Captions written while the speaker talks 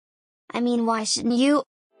I mean, why shouldn't you?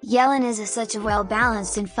 Yelan is such a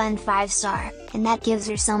well-balanced and fun 5-star, and that gives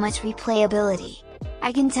her so much replayability.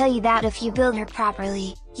 I can tell you that if you build her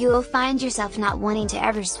properly, you will find yourself not wanting to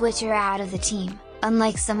ever switch her out of the team,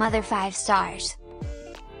 unlike some other 5-stars.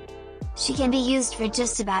 She can be used for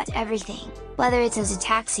just about everything, whether it's as a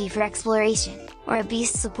taxi for exploration, or a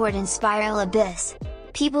beast support in Spiral Abyss.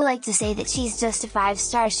 People like to say that she's just a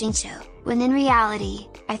 5-star Shincho, when in reality,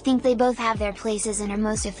 I think they both have their places and are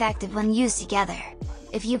most effective when used together.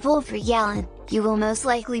 If you pull for Yelan, you will most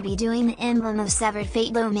likely be doing the Emblem of Severed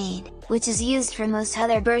Fate domain, which is used for most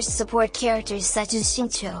other burst support characters such as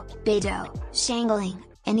Shincho, Beidou, Shangling,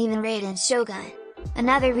 and even Raiden Shogun.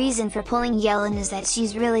 Another reason for pulling Yelan is that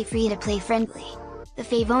she's really free to play friendly. The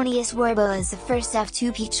Favonius Warbow is the first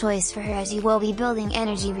F2P choice for her, as you will be building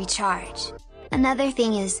energy recharge. Another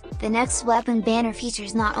thing is, the next weapon banner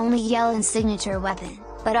features not only Yelan's signature weapon,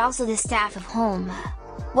 but also the Staff of Home.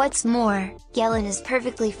 What's more, Yelan is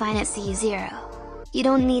perfectly fine at C0. You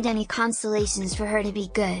don't need any constellations for her to be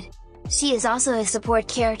good. She is also a support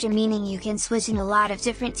character, meaning you can switch in a lot of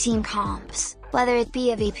different team comps, whether it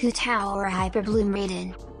be of a Pu Tao or a Hyper Bloom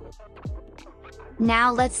Raiden.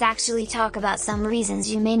 Now let's actually talk about some reasons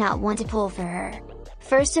you may not want to pull for her.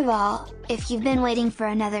 First of all, if you've been waiting for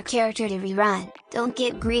another character to rerun, don't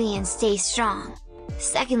get greedy and stay strong.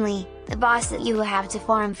 Secondly, the boss that you will have to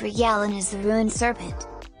farm for Yelan is the Ruined Serpent.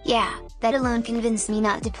 Yeah, that alone convinced me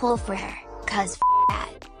not to pull for her, cause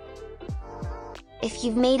that. If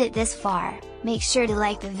you've made it this far, make sure to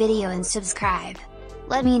like the video and subscribe.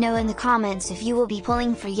 Let me know in the comments if you will be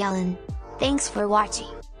pulling for Yelan. Thanks for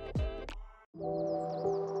watching.